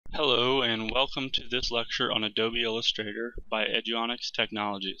welcome to this lecture on Adobe Illustrator by Eduonix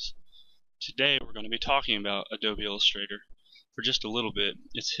Technologies. Today we're going to be talking about Adobe Illustrator for just a little bit,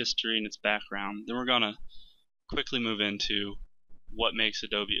 its history and its background. Then we're going to quickly move into what makes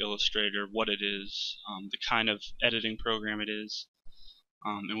Adobe Illustrator, what it is, the kind of editing program it is,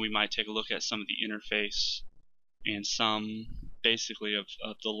 and we might take a look at some of the interface and some basically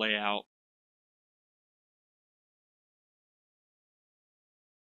of the layout.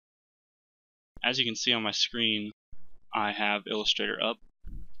 As you can see on my screen, I have Illustrator up,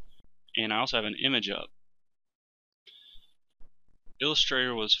 and I also have an image up.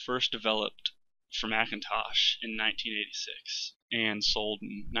 Illustrator was first developed for Macintosh in 1986 and sold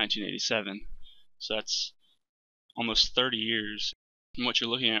in 1987. So that's almost 30 years. And what you're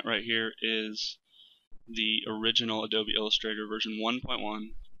looking at right here is the original Adobe Illustrator version 1.1.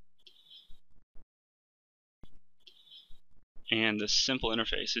 And the simple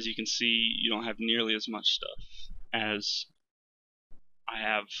interface. As you can see, you don't have nearly as much stuff as I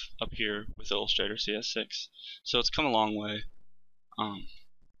have up here with Illustrator CS6. So it's come a long way.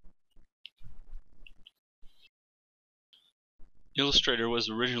 Illustrator was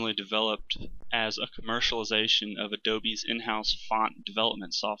originally developed as a commercialization of Adobe's in-house font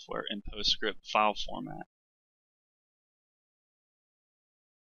development software in PostScript file format.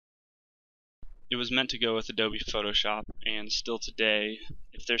 It was meant to go with Adobe Photoshop, and still today,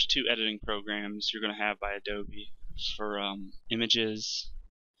 if there's two editing programs you're going to have by Adobe for images,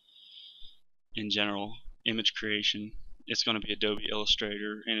 in general, image creation, it's going to be Adobe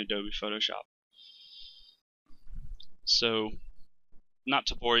Illustrator and Adobe Photoshop. So, not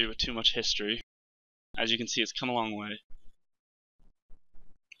to bore you with too much history, as you can see, it's come a long way.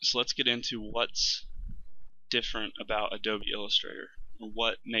 So let's get into what's different about Adobe Illustrator, or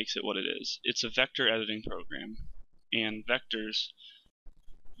what makes it what it is. It's a vector editing program, and vectors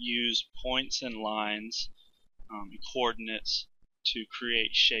use points and lines and coordinates to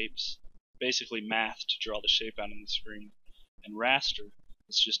create shapes, basically math to draw the shape out on the screen. And raster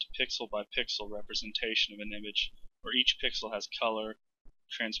is just a pixel by pixel representation of an image, where each pixel has color,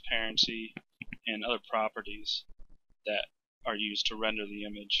 transparency, and other properties that are used to render the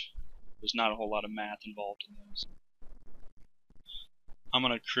image. There's not a whole lot of math involved in those. I'm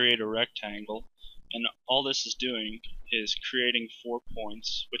going to create a rectangle, and all this is doing is creating 4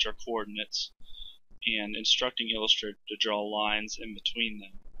 points, which are coordinates, and instructing Illustrator to draw lines in between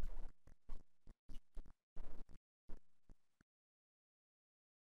them.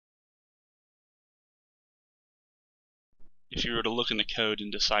 If you were to look in the code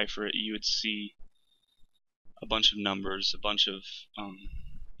and decipher it, you would see a bunch of numbers, a bunch of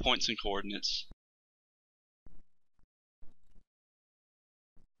points and coordinates.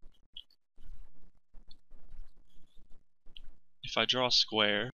 If I draw a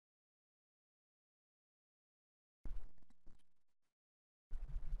square,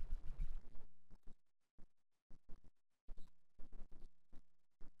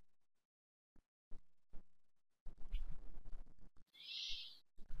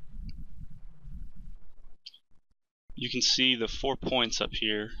 you can see the 4 points up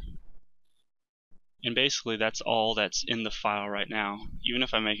here, and basically that's all that's in the file right now. Even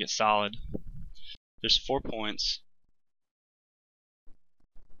if I make it solid, there's 4 points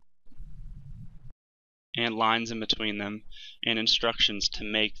and lines in between them and instructions to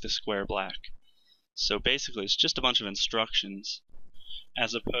make the square black. So basically it's just a bunch of instructions,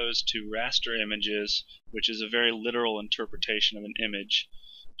 as opposed to raster images, which is a very literal interpretation of an image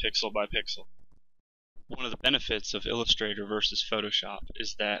pixel by pixel. One of the benefits of Illustrator versus Photoshop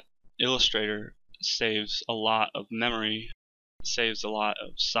is that Illustrator saves a lot of memory, saves a lot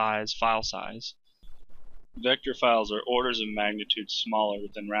of size, file size. Vector files are orders of magnitude smaller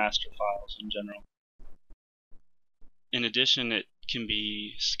than raster files in general. In addition, it can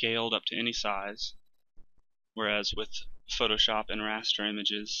be scaled up to any size, whereas with Photoshop and raster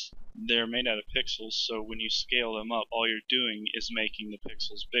images, they're made out of pixels, so when you scale them up, all you're doing is making the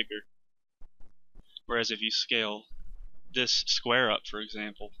pixels bigger. Whereas if you scale this square up, for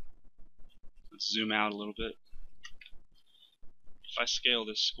example, let's zoom out a little bit. If I scale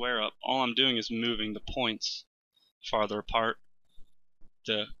this square up, all I'm doing is moving the points farther apart.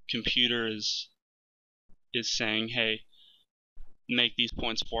 The computer is saying, hey, make these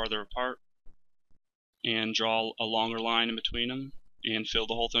points farther apart and draw a longer line in between them and fill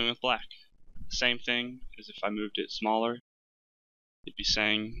the whole thing with black. Same thing as if I moved it smaller. It'd be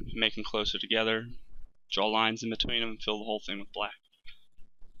saying, make them closer together, draw lines in between them, and fill the whole thing with black.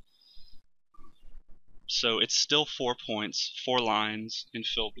 So it's still 4 points, 4 lines, and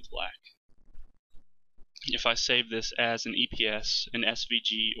filled with black. if I save this as an EPS, an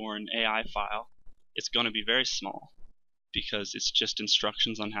SVG, or an AI file, it's going to be very small because it's just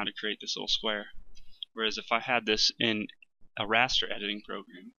instructions on how to create this little square. Whereas if I had this in a raster editing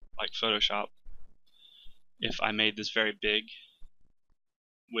program like Photoshop, if I made this very big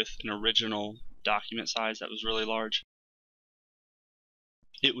with an original document size that was really large,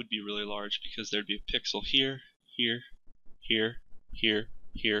 it would be really large because there'd be a pixel here, here, here, here,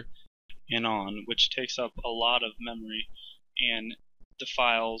 here, and on, which takes up a lot of memory, and the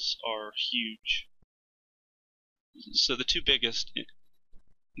files are huge. So the two biggest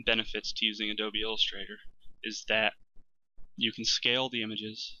benefits to using Adobe Illustrator is that you can scale the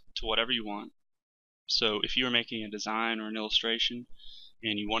images to whatever you want. So if you were making a design or an illustration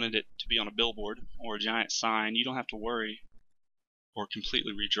and you wanted it to be on a billboard or a giant sign, you don't have to worry or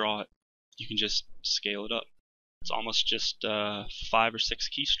completely redraw it. You can just scale it up. It's almost just 5 or 6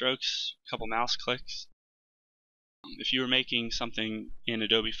 keystrokes, a couple mouse clicks. If you were making something in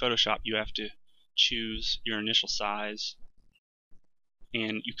Adobe Photoshop, you have to choose your initial size,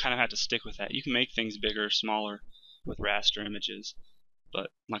 and you kind of have to stick with that. You can make things bigger or smaller with raster images,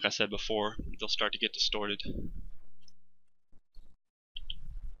 but like I said before, they'll start to get distorted.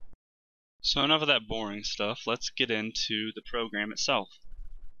 So enough of that boring stuff. Let's get into the program itself.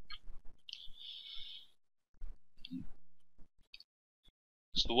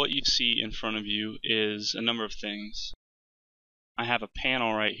 So what you see in front of you is a number of things. I have a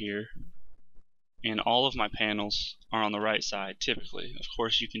panel right here, and all of my panels are on the right side typically. Of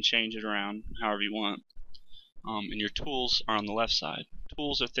course you can change it around however you want. And your tools are on the left side.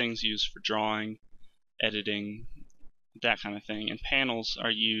 Tools are things used for drawing, editing, that kind of thing, and panels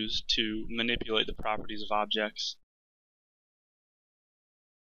are used to manipulate the properties of objects.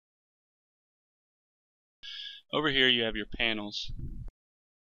 Over here you have your panels.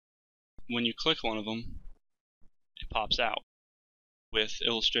 When you click one of them, it pops out. With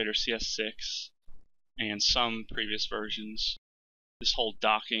Illustrator CS6 and some previous versions, this whole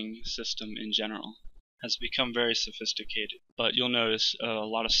docking system in general has become very sophisticated, but you'll notice a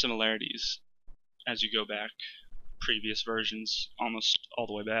lot of similarities as you go back, previous versions almost all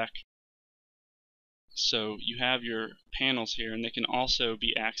the way back. So you have your panels here, and they can also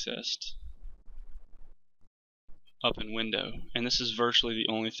be accessed up in Window, and this is virtually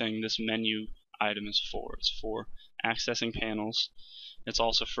the only thing this menu item is for. It's for accessing panels. It's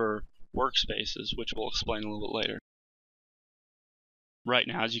also for workspaces, which we'll explain a little bit later. Right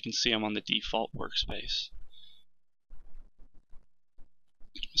now, as you can see, I'm on the default workspace.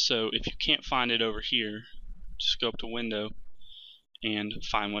 So if you can't find it over here, just go up to Window and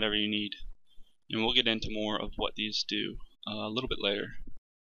find whatever you need. And we'll get into more of what these do a little bit later.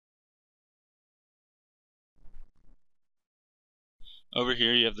 Over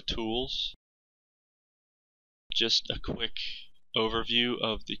here you have the tools. Just a quick overview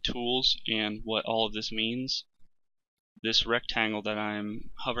of the tools and what all of this means. This rectangle that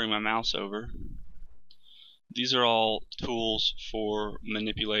I'm hovering my mouse over, these are all tools for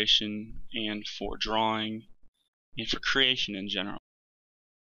manipulation and for drawing and for creation in general.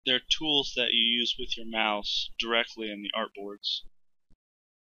 They're tools that you use with your mouse directly in the artboards.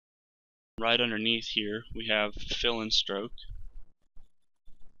 Right underneath here we have fill and stroke.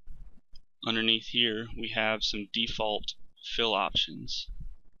 Underneath here we have some default fill options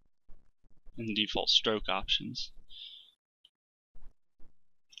and default stroke options.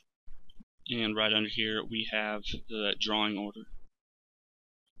 And right under here we have the drawing order.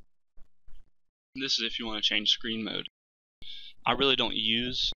 This is if you want to change screen mode. I really don't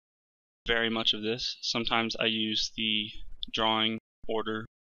use very much of this. Sometimes I use the drawing order,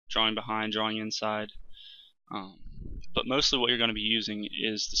 drawing behind, drawing inside. But mostly what you're going to be using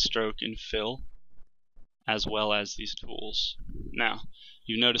is the stroke and fill, as well as these tools. Now,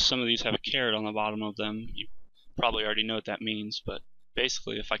 you notice some of these have a caret on the bottom of them. You probably already know what that means, but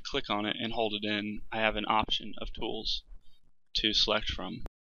basically if I click on it and hold it in, I have an option of tools to select from.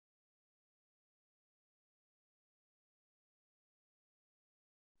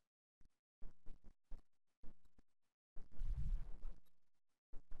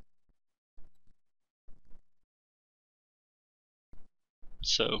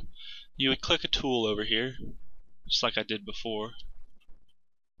 So you would click a tool over here, just like I did before,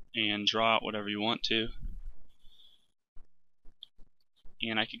 and draw out whatever you want to.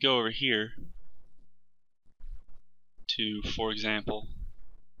 And I could go over here to, for example,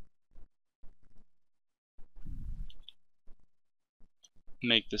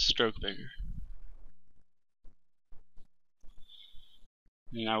 make this stroke bigger.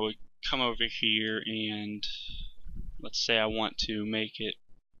 And I would come over here and let's say I want to make it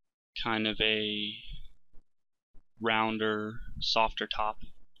kind of a rounder, softer top,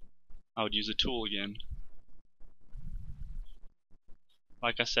 I would use a tool again.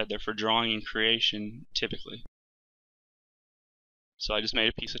 Like I said, they're for drawing and creation typically. So I just made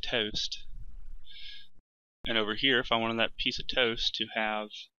a piece of toast. And over here, if I wanted that piece of toast to have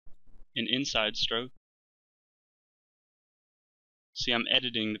an inside stroke, see, I'm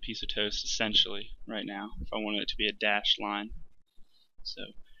editing the piece of toast essentially right now if I wanted it to be a dashed line. So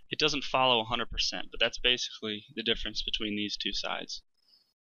it doesn't follow 100%, but that's basically the difference between these two sides.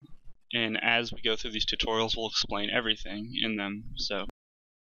 And as we go through these tutorials, we'll explain everything in them. So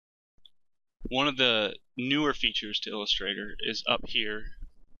one of the newer features to Illustrator is up here.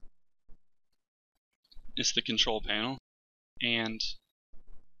 It's the control panel, and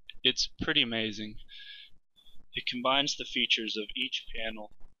it's pretty amazing. It combines the features of each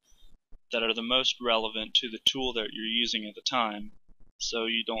panel that are the most relevant to the tool that you're using at the time, so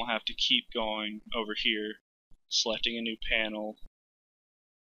you don't have to keep going over here, selecting a new panel.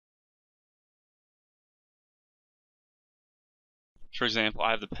 For example,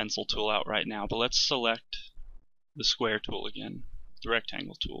 I have the pencil tool out right now, but let's select the square tool again, the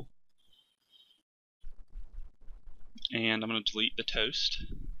rectangle tool. And I'm going to delete the toast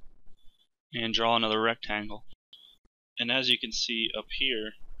and draw another rectangle. And as you can see up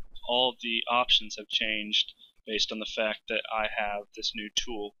here, all of the options have changed based on the fact that I have this new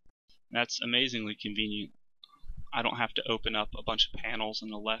tool. That's amazingly convenient. I don't have to open up a bunch of panels on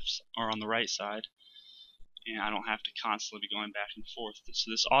the left or on the right side, and I don't have to constantly be going back and forth.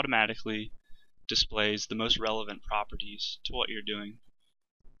 So this automatically displays the most relevant properties to what you're doing.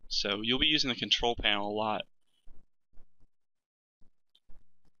 So you'll be using the control panel a lot.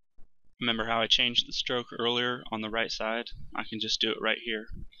 Remember how I changed the stroke earlier on the right side? I can just do it right here.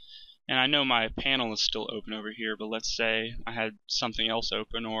 And I know my panel is still open over here, but let's say I had something else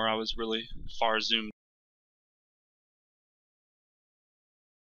open or I was really far zoomed.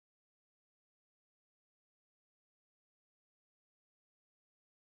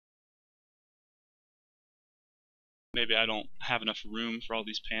 Maybe I don't have enough room for all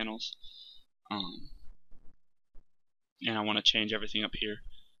these panels, and I want to change everything up here.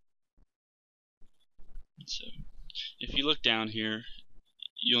 So if you look down here,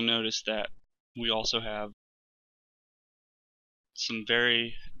 you'll notice that we also have some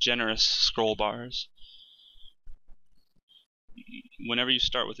very generous scroll bars. Whenever you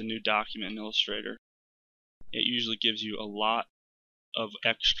start with a new document in Illustrator, it usually gives you a lot of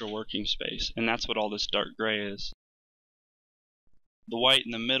extra working space, and that's what all this dark gray is. The white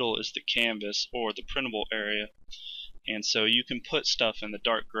in the middle is the canvas or the printable area, and so you can put stuff in the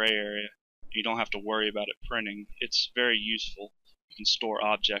dark gray area. You don't have to worry about it printing. It's very useful. You can store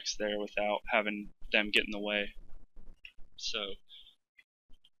objects there without having them get in the way. So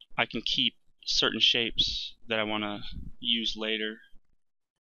I can keep certain shapes that I want to use later.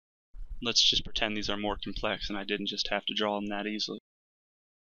 Let's just pretend these are more complex and I didn't just have to draw them that easily.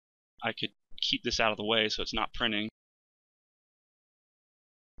 I could keep this out of the way so it's not printing,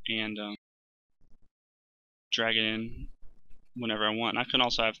 and drag it in whenever I want. And I can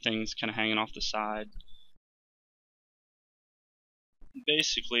also have things kind of hanging off the side.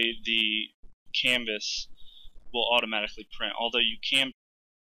 Basically, the canvas will automatically print, although you can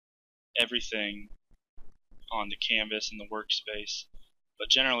everything on the canvas in the workspace, but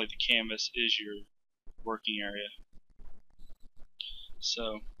generally the canvas is your working area.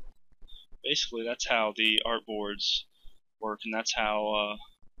 So basically that's how the artboards work, and that's how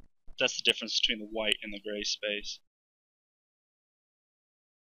that's the difference between the white and the gray space.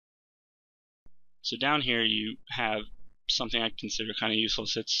 So down here you have something I consider kind of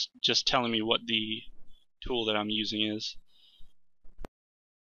useless. It's just telling me what the tool that I'm using is.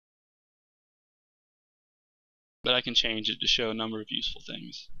 But I can change it to show a number of useful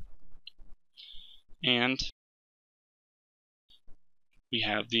things. And we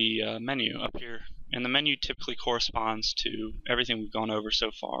have the menu up here. And the menu typically corresponds to everything we've gone over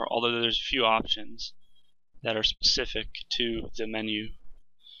so far, although there's a few options that are specific to the menu.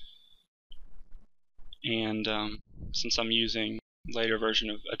 And since I'm using a later version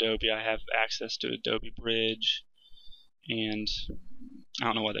of Adobe, I have access to Adobe Bridge, and I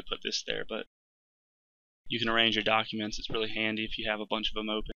don't know why they put this there, but you can arrange your documents. It's really handy if you have a bunch of them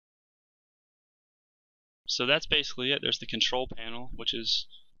open. So that's basically it. There's the control panel, which is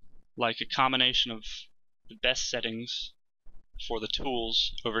like a combination of the best settings for the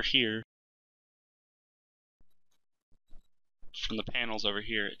tools over here from the panels over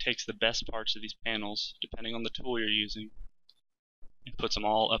here. It takes the best parts of these panels, depending on the tool you're using, and puts them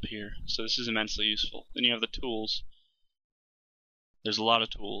all up here. So this is immensely useful. Then you have the tools. There's a lot of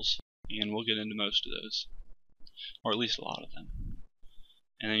tools, and we'll get into most of those. or at least a lot of them.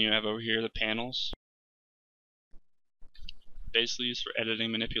 And then you have over here the panels, basically used for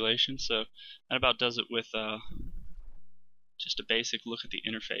editing manipulation. So that about does it with just a basic look at the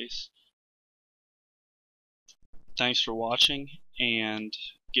interface. Thanks for watching, and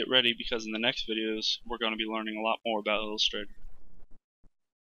get ready because in the next videos we're going to be learning a lot more about Illustrator.